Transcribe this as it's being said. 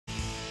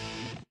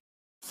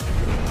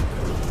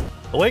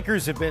The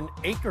Lakers have been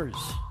acres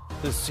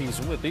this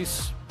season with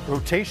these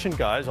rotation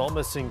guys all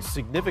missing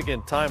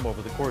significant time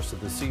over the course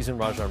of the season.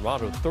 Rajon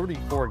Rondo,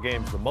 34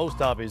 games, the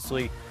most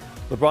obviously.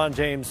 LeBron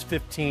James,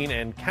 15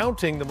 and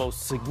counting, the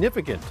most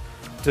significant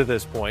to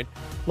this point.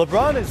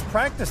 LeBron is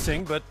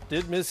practicing but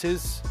did miss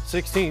his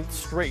 16th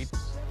straight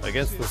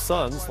against the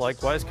Suns.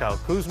 Likewise, Kyle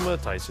Kuzma,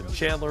 Tyson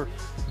Chandler,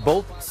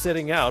 both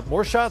sitting out.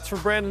 More shots for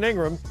Brandon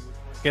Ingram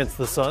against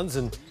the Suns,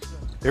 and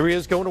here he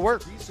is going to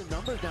work.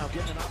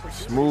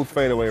 Smooth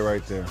fadeaway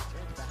right there.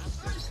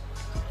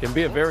 Can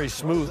be a very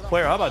smooth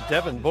player. How about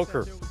Devin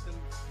Booker?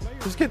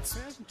 Just gets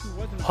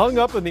hung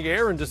up in the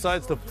air and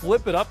decides to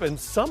flip it up, and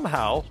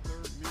somehow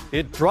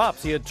it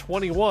drops. He had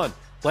 21.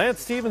 Lance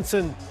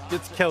Stevenson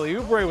gets Kelly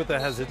Oubre with a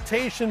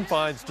hesitation,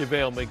 finds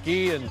JaVale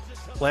McGee, and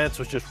Lance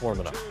was just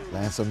warming up.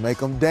 Lance will make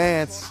them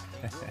dance.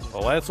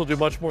 Well, Lance will do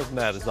much more than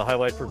that as the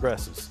highlight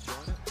progresses.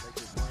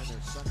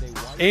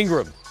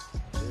 Ingram,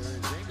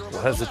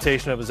 a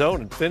hesitation of his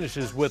own, and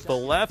finishes with the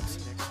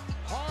left.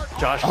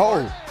 Josh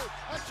Hart.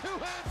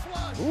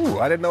 Ooh,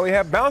 I didn't know he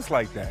had bounce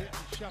like that.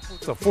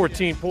 It's a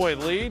 14-point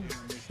lead.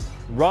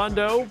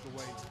 Rondo.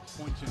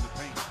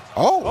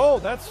 Oh,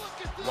 that's,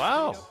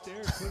 wow.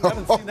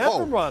 Haven't seen that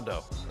from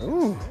Rondo.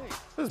 Ooh.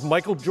 This is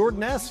Michael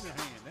Jordan-esque.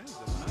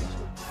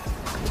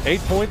 8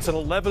 points and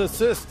 11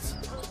 assists.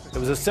 It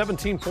was a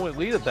 17-point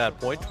lead at that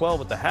point,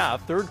 12 at the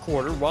half. Third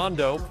quarter,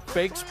 Rondo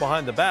fakes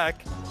behind the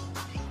back,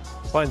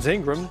 finds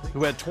Ingram,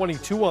 who had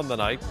 22 on the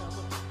night.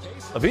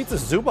 Ivica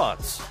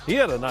Zubac, he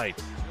had a night.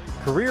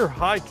 Career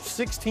high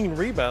 16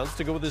 rebounds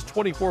to go with his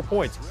 24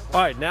 points.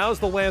 All right, now's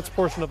the Lance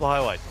portion of the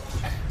highlight.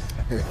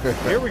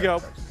 Here we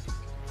go.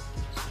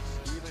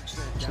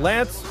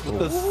 Lance with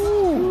the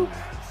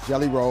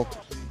jelly roll.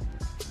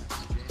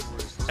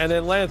 And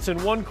then Lance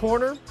in one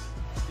corner.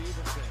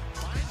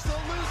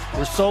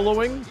 We're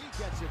soloing.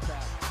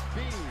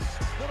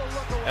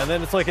 And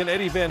then it's like an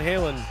Eddie Van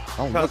Halen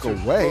concert. Look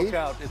away. Broke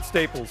out at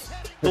Staples.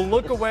 The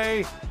look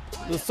away,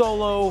 the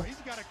solo,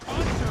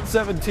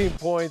 17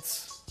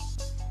 points.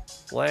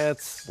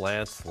 Lance.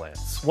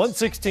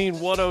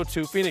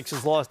 116-102. Phoenix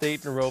has lost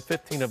 8 in a row,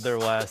 15 of their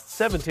last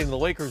 17. The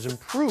Lakers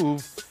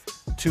improved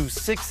to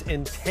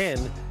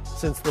 6-10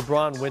 since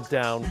LeBron went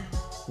down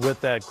with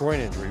that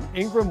groin injury.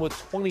 Ingram with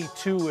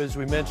 22, as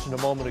we mentioned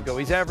a moment ago.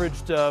 He's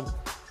averaged a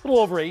little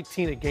over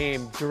 18 a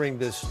game during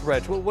this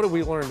stretch. What have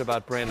we learned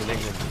about Brandon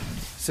Ingram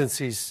since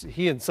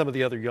he and some of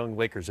the other young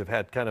Lakers have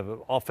had kind of an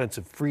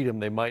offensive freedom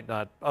they might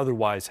not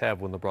otherwise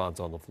have when LeBron's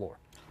on the floor?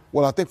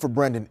 Well, I think for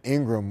Brandon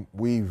Ingram,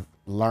 we've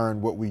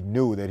learned what we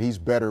knew, that he's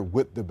better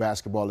with the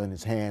basketball in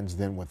his hands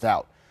than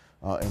without.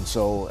 And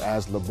so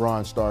as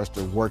LeBron starts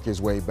to work his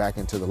way back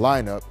into the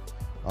lineup,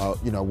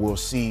 we'll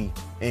see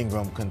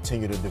Ingram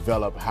continue to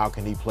develop. How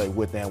can he play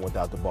with and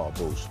without the ball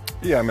boost?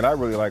 Yeah, I mean, I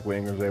really like what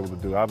Ingram's able to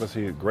do.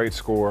 Obviously, a great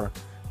scorer,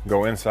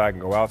 go inside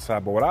and go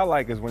outside. But what I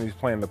like is when he's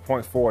playing the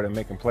point forward and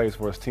making plays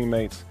for his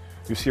teammates.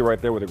 You see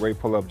right there with a great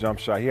pull-up jump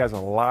shot. He has a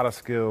lot of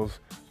skills,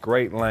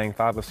 great length.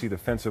 Obviously,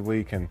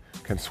 defensively can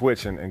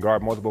switch and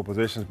guard multiple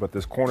positions. But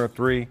this corner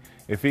three,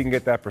 if he can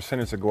get that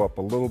percentage to go up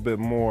a little bit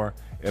more,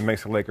 it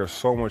makes the Lakers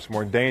so much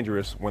more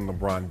dangerous when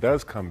LeBron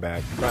does come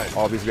back. Right.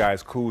 All these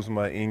guys,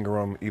 Kuzma,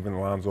 Ingram, even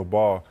Lonzo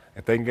Ball,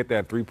 if they can get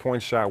that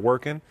three-point shot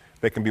working,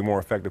 they can be more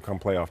effective come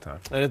playoff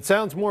time. And it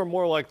sounds more and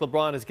more like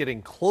LeBron is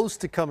getting close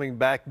to coming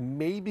back.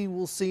 Maybe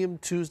we'll see him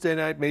Tuesday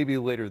night, maybe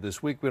later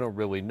this week. We don't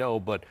really know.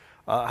 But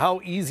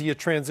how easy a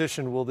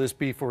transition will this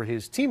be for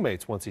his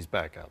teammates once he's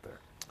back out there?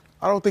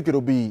 I don't think it'll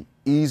be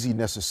easy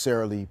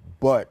necessarily,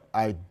 but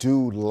I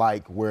do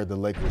like where the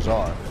Lakers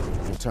are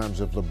in terms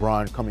of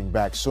LeBron coming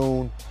back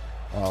soon.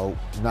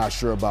 Not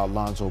sure about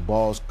Lonzo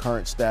Ball's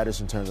current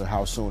status in terms of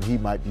how soon he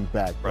might be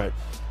back. Right.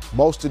 But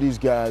most of these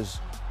guys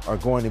are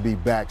going to be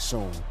back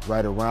soon,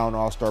 right around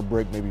All-Star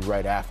break, maybe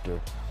right after.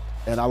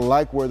 And I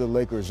like where the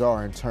Lakers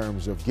are in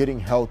terms of getting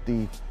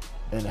healthy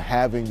and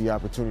having the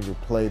opportunity to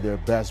play their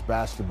best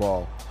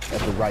basketball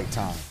at the right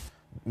time.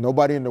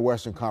 Nobody in the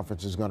Western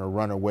Conference is going to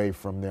run away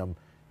from them,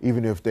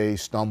 even if they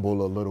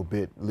stumble a little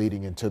bit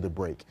leading into the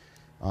break.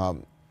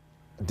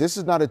 This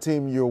is not a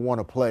team you'll want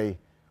to play,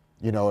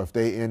 if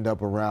they end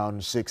up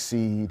around 6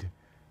 seed,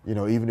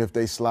 even if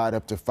they slide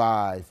up to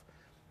 5.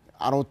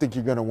 I don't think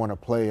you're going to want to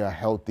play a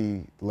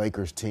healthy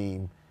Lakers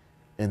team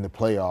in the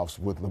playoffs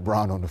with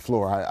LeBron on the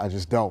floor. I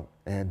just don't.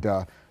 And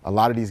a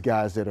lot of these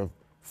guys that have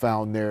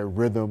found their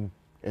rhythm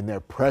and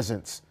their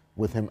presence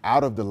with him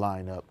out of the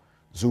lineup,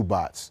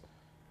 Zubac,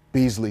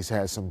 Beasley's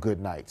had some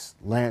good nights,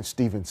 Lance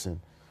Stevenson.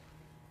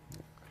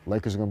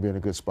 Lakers are going to be in a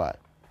good spot.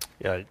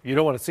 Yeah, you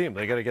don't want to see him.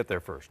 They got to get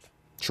there first.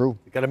 True.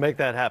 You got to make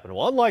that happen.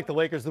 Well, unlike the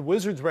Lakers, the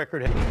Wizards'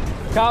 record.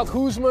 Kyle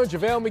Kuzma,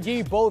 JaVale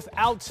McGee, both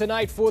out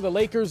tonight for the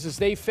Lakers as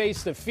they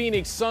face the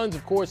Phoenix Suns.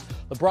 Of course,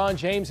 LeBron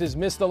James has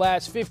missed the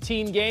last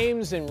 15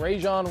 games, and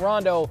Rajon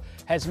Rondo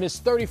has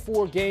missed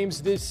 34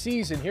 games this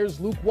season.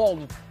 Here's Luke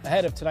Walton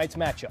ahead of tonight's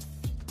matchup.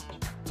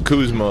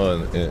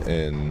 Kuzma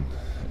and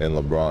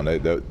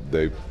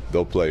LeBron,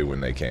 they'll play when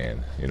they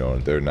can.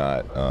 They're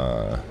not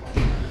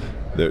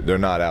they're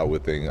not out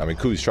with things. I mean,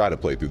 Kuz tried to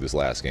play through this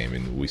last game,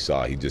 and we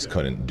saw he just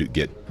couldn't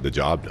get the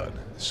job done.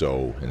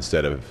 So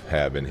instead of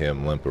having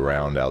him limp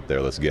around out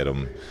there, let's get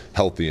him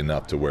healthy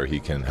enough to where he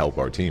can help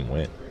our team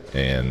win.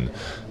 And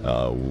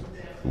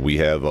we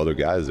have other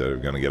guys that are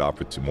going to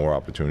get more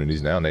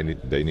opportunities now, and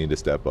they need to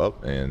step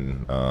up.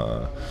 And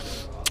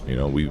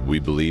we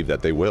believe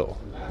that they will.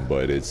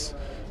 But it's,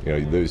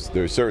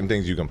 there's certain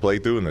things you can play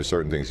through, and there's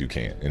certain things you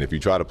can't. And if you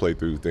try to play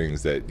through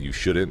things that you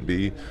shouldn't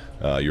be,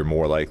 you're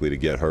more likely to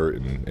get hurt,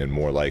 and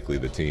more likely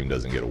the team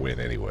doesn't get a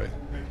win anyway.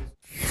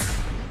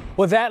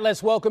 With that,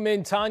 let's welcome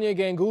in Tanya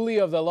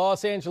Ganguli of the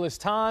Los Angeles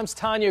Times.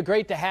 Tanya,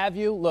 great to have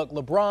you. Look,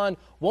 LeBron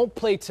won't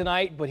play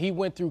tonight, but he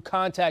went through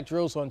contact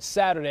drills on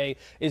Saturday.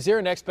 Is there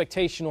an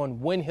expectation on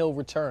when he'll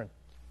return?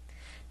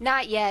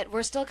 Not yet.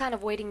 We're still kind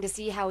of waiting to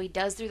see how he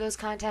does through those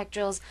contact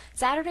drills.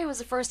 Saturday was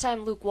the first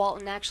time Luke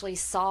Walton actually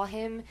saw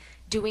him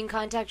doing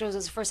contact drills. It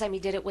was the first time he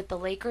did it with the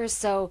Lakers.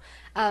 So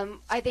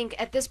I think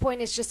at this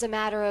point it's just a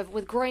matter of,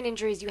 with groin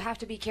injuries, you have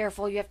to be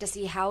careful. You have to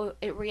see how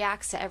it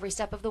reacts to every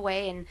step of the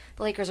way, and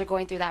the Lakers are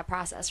going through that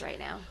process right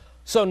now.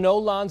 So no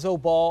Lonzo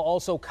Ball,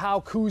 also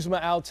Kyle Kuzma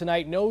out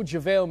tonight, no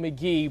JaVale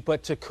McGee.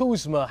 But to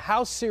Kuzma,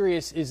 how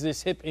serious is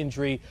this hip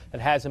injury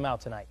that has him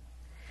out tonight?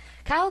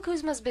 Kyle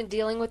Kuzma's been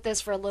dealing with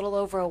this for a little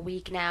over a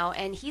week now,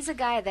 and he's a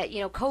guy that,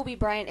 Kobe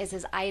Bryant is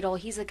his idol.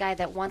 He's a guy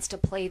that wants to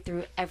play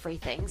through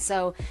everything.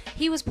 So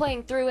he was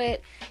playing through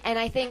it, and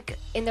I think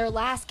in their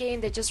last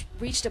game they just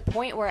reached a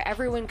point where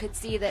everyone could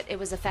see that it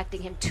was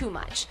affecting him too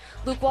much.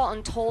 Luke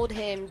Walton told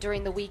him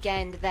during the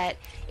weekend that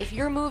if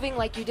you're moving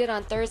like you did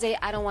on Thursday,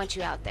 I don't want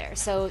you out there.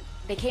 So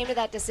they came to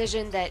that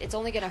decision that it's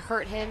only going to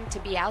hurt him to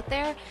be out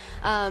there.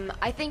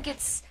 I think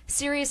it's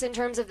serious in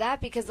terms of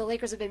that because the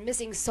Lakers have been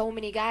missing so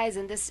many guys,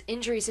 and this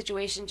injury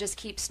situation just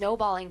keeps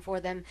snowballing for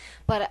them.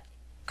 But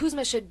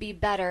Kuzma should be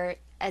better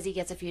as he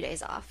gets a few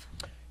days off.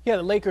 Yeah,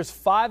 the Lakers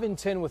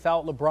 5-10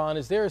 without LeBron.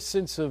 Is there a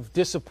sense of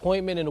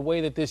disappointment in the way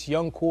that this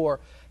young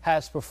core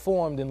has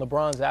performed in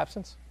LeBron's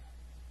absence?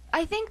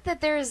 I think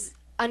that there's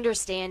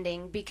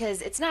understanding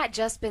because it's not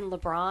just been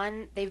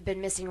LeBron. They've been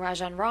missing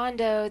Rajon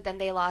Rondo, then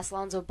they lost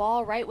Lonzo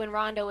Ball right when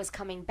Rondo was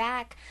coming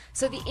back.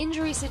 So the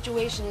injury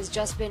situation has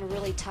just been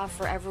really tough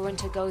for everyone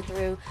to go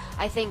through.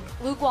 I think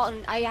Luke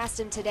Walton, I asked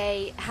him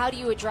today, how do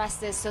you address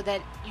this so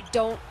that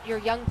your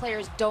young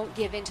players don't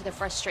give in to the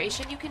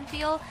frustration you can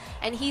feel?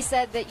 And he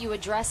said that you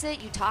address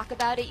it, you talk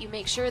about it, you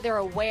make sure they're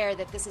aware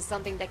that this is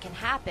something that can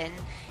happen,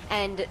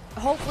 and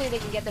hopefully they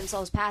can get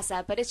themselves past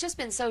that. But it's just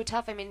been so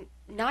tough. I mean,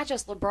 not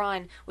just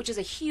LeBron, which is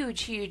a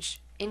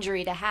huge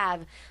injury to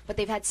have, but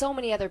they've had so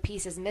many other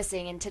pieces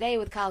missing, and today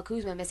with Kyle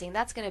Kuzma missing,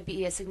 that's going to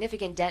be a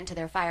significant dent to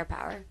their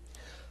firepower.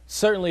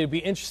 Certainly, it'll be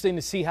interesting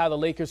to see how the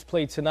Lakers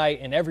play tonight,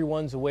 and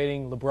everyone's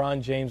awaiting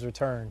LeBron James'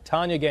 return.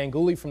 Tanya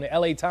Ganguli from the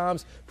LA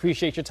Times,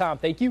 appreciate your time.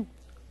 Thank you.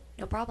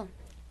 No problem.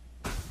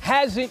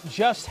 Hasn't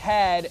just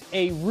had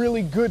a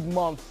really good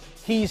month.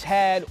 He's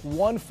had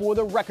one for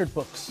the record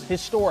books.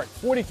 Historic,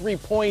 43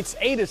 points,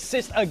 8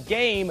 assists a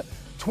game,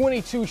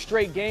 22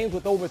 straight games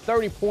with over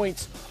 30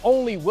 points.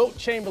 Only Wilt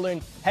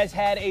Chamberlain has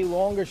had a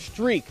longer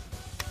streak.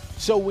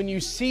 So when you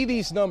see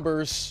these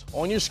numbers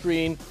on your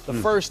screen, the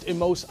first and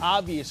most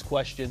obvious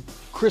question,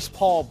 Chris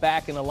Paul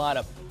back in the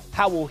lineup,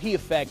 how will he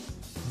affect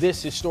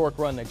this historic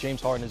run that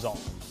James Harden is on?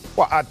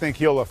 Well, I think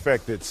he'll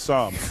affect it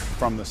some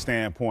from the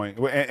standpoint,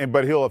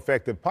 but he'll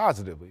affect it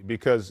positively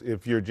because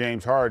if you're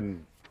James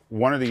Harden,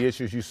 one of the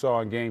issues you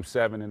saw in Game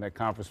 7 in that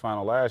conference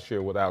final last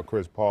year without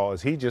Chris Paul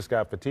is he just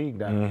got fatigued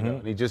down there.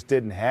 And he just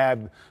didn't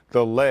have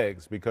the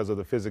legs because of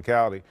the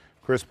physicality.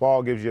 Chris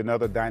Paul gives you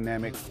another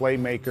dynamic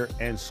playmaker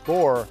and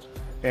scorer,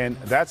 and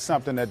that's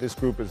something that this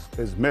group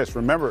has missed.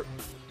 Remember,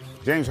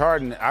 James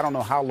Harden, I don't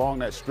know how long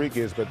that streak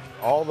is, but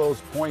all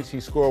those points he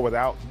scored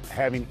without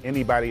having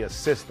anybody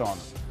assist on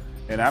him.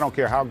 And I don't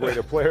care how great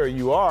a player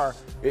you are,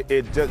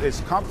 it's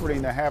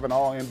comforting to have an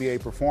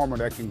all-NBA performer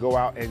that can go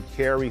out and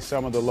carry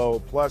some of the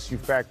load. Plus, you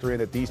factor in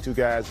that these two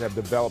guys have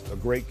developed a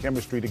great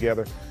chemistry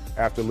together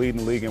after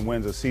leading the league in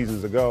wins of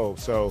seasons ago.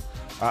 So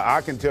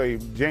I can tell you,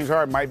 James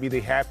Harden might be the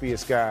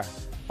happiest guy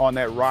on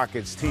that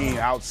Rockets team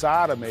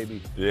outside of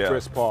maybe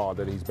Chris Paul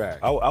that he's back.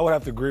 I would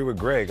have to agree with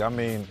Greg. I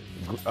mean,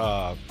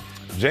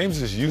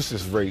 James's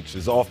usage rate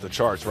is off the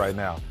charts right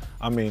now.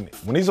 I mean,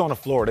 when he's on the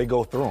floor, they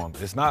go through him.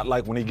 It's not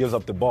like when he gives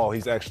up the ball,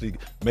 he's actually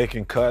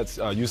making cuts,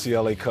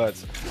 UCLA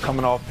cuts,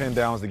 coming off pin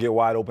downs to get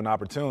wide open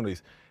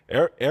opportunities.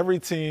 Every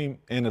team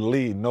in the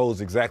league knows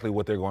exactly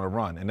what they're going to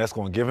run, and that's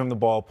going to give him the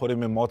ball, put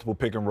him in multiple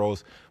pick and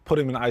rolls, put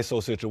him in an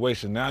ISO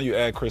situation. Now you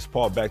add Chris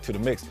Paul back to the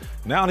mix.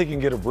 Now he can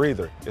get a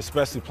breather,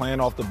 especially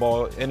playing off the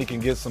ball, and he can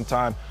get some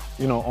time,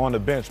 on the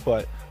bench.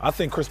 But I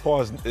think Chris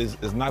Paul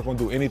is not going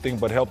to do anything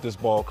but help this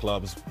ball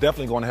club. It's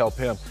definitely going to help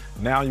him.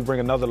 Now you bring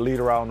another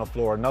leader out on the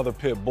floor, another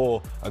pit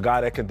bull, a guy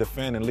that can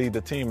defend and lead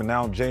the team, and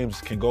now James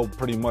can go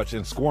pretty much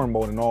in scoring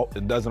mode, and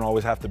it doesn't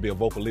always have to be a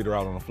vocal leader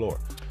out on the floor.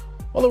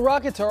 Well, the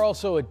Rockets are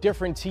also a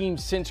different team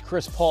since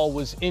Chris Paul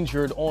was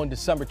injured on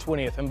December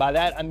 20th. And by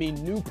that, I mean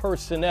new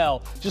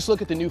personnel. Just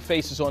look at the new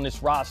faces on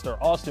this roster.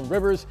 Austin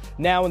Rivers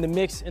now in the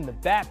mix in the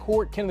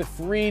backcourt. Kenneth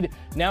Faried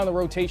now in the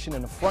rotation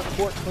in the front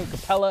court. Clint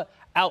Capella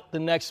out the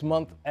next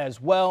month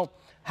as well.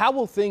 How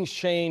will things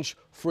change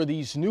for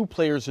these new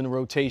players in the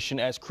rotation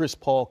as Chris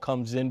Paul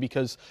comes in,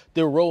 because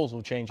their roles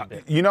will change a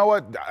bit? You know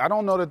what? I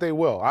don't know that they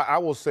will. I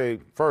will say,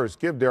 first,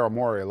 give Daryl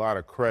Morey a lot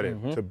of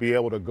credit to be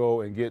able to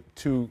go and get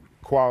two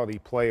quality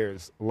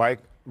players like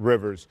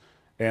Rivers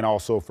and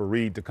also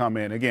Faried to come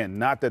in. Again,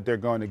 not that they're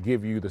going to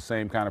give you the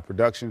same kind of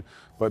production,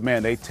 but,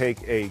 man, they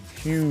take a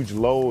huge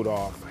load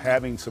off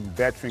having some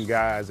veteran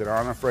guys that are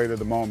unafraid of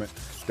the moment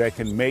that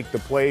can make the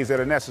plays that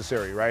are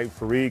necessary, right?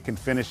 Faried can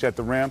finish at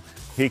the rim.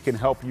 He can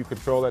help you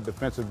control that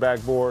defensive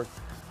backboard,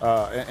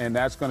 and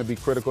that's going to be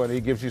critical, and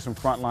he gives you some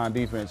frontline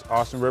defense.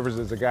 Austin Rivers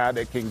is a guy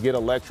that can get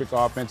electric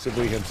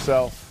offensively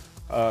himself.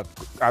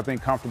 I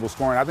think comfortable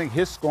scoring. I think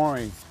his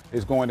scoring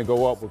is going to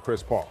go up with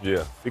Chris Paul.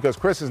 Yeah. Because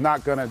Chris is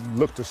not going to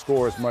look to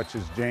score as much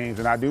as James,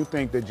 and I do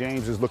think that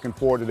James is looking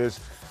forward to this,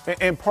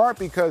 in part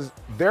because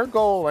their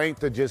goal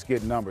ain't to just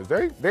get numbers.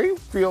 They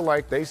feel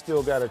like they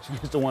still got a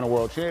chance to win a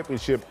world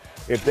championship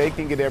if they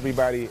can get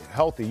everybody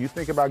healthy. You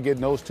think about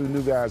getting those two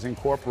new guys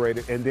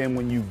incorporated, and then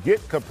when you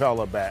get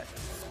Capella back,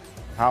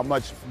 how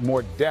much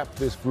more depth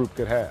this group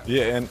could have.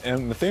 Yeah,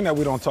 and the thing that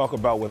we don't talk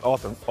about with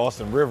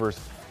Austin Rivers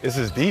is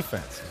his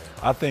defense.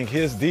 I think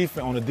his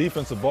defense on the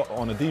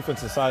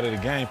defensive side of the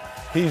game,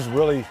 he's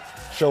really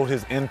showed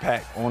his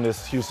impact on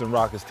this Houston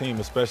Rockets team,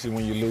 especially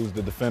when you lose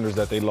the defenders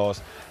that they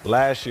lost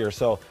last year.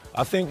 So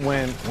I think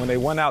when they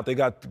went out, they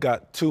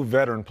got two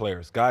veteran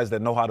players, guys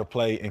that know how to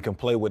play and can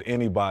play with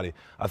anybody.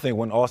 I think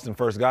when Austin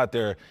first got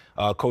there,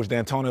 Coach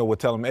D'Antonio would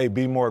tell him, hey,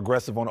 be more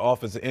aggressive on the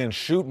offensive end,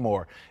 shoot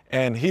more.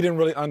 And he didn't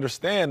really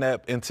understand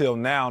that until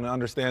now, and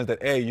understands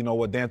that, hey, you know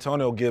what,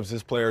 D'Antonio gives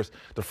his players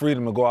the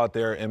freedom to go out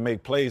there and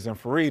make plays. And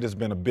Faried has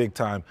been a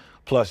big-time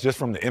plus just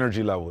from the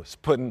energy levels,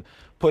 putting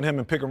him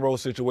in pick-and-roll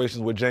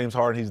situations with James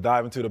Harden. He's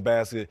diving to the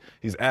basket.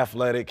 He's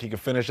athletic. He can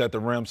finish at the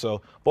rim.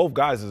 So both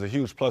guys is a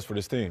huge plus for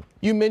this team.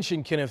 You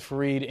mentioned Kenneth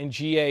Faried, and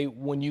GA,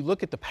 when you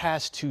look at the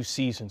past two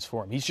seasons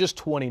for him, he's just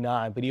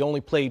 29, but he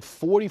only played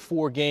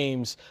 44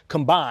 games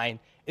combined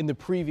in the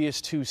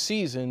previous two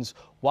seasons.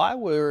 Why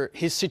were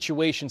his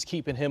situations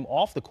keeping him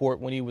off the court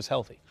when he was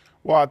healthy?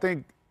 Well, I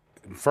think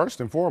first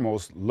and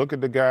foremost, look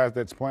at the guys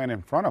that's playing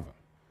in front of him.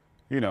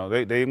 You know,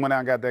 they went out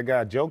and got that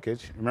guy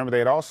Jokic. Remember, they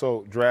had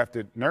also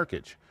drafted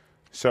Nurkic.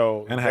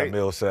 So and had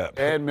Millsap.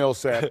 And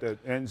Millsap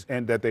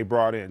and that they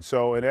brought in.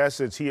 So, in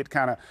essence, he had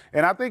kind of –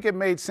 and I think it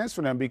made sense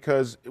for them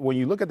because when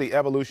you look at the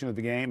evolution of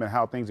the game and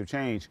how things have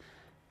changed,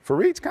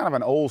 Faried's kind of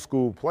an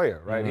old-school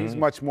player, right? He's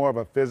much more of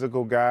a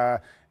physical guy.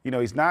 You know,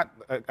 he's not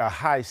a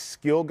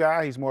high-skill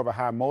guy. He's more of a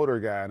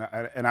high-motor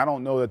guy. And I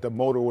don't know that the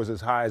motor was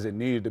as high as it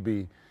needed to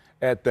be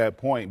at that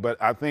point.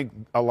 But I think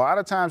a lot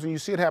of times when you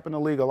see it happen in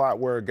the league a lot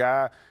where a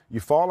guy, you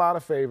fall out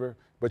of favor,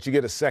 but you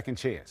get a second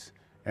chance.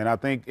 And I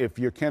think if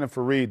you're Kenneth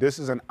Faried, this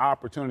is an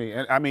opportunity.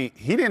 And, I mean,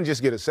 he didn't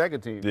just get a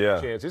second team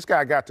chance. This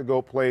guy got to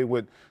go play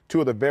with two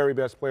of the very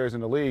best players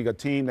in the league, a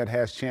team that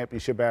has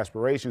championship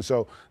aspirations.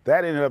 So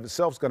that in and of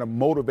itself is going to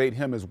motivate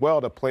him as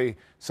well to play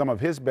some of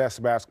his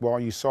best basketball.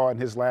 And you saw in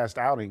his last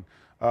outing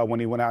when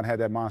he went out and had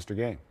that monster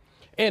game.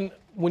 And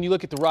when you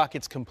look at the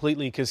Rockets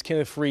completely, because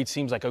Kenneth Faried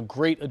seems like a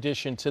great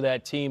addition to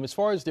that team, as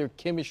far as their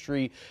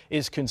chemistry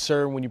is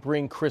concerned, when you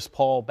bring Chris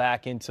Paul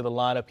back into the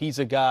lineup, he's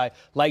a guy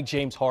like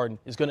James Harden,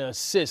 is going to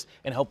assist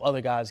and help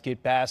other guys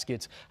get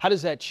baskets. How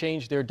does that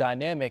change their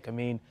dynamic? I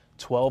mean,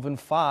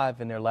 12-5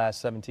 in their last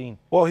 17.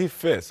 Well, he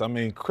fits. I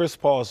mean, Chris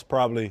Paul is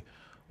probably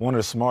one of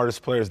the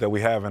smartest players that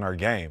we have in our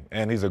game,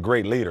 and he's a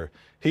great leader.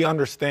 He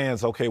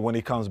understands, okay, when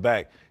he comes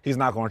back, he's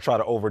not going to try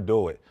to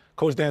overdo it.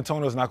 Coach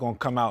D'Antonio is not going to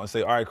come out and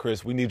say, all right,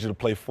 Chris, we need you to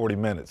play 40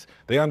 minutes.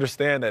 They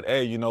understand that,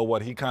 hey, you know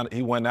what,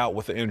 he went out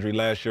with an injury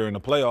last year in the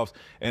playoffs,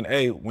 and,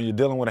 hey, when you're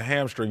dealing with a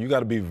hamstring, you got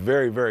to be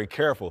very, very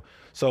careful.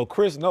 So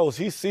Chris knows,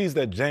 he sees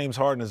that James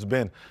Harden has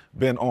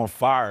been on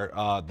fire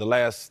the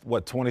last,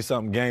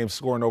 20-something games,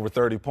 scoring over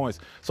 30 points.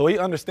 So he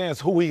understands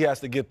who he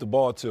has to get the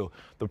ball to.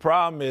 The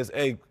problem is,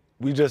 hey,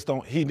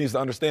 he needs to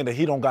understand that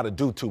he don't got to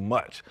do too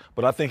much.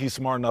 But I think he's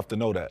smart enough to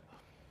know that.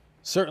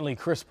 Certainly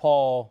Chris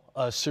Paul,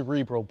 a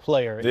cerebral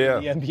player in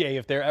the NBA,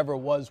 if there ever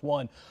was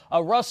one.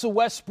 Russell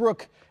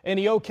Westbrook and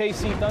the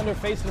OKC Thunder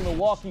facing the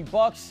Milwaukee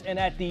Bucks. And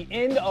at the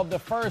end of the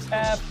first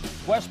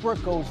half,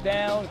 Westbrook goes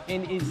down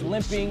and is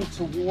limping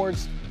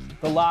towards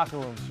the locker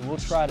room. So we'll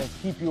try to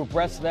keep you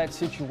abreast of that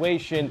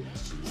situation.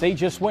 They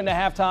just went into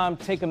halftime.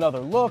 Take another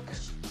look.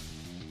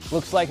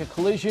 Looks like a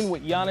collision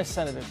with Giannis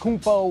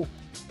Antetokounmpo,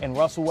 and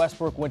Russell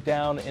Westbrook went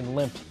down and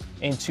limped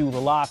into the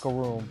locker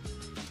room.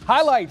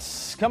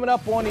 Highlights coming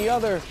up on the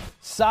other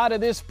side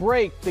of this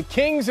break. The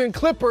Kings and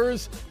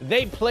Clippers,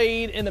 they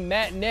played in the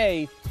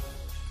matinee,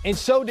 and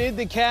so did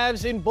the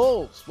Cavs and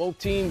Bulls. Both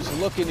teams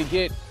looking to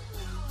get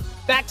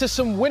back to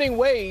some winning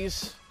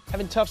ways,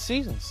 having tough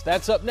seasons.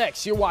 That's up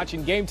next. You're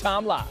watching Game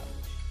Time Live.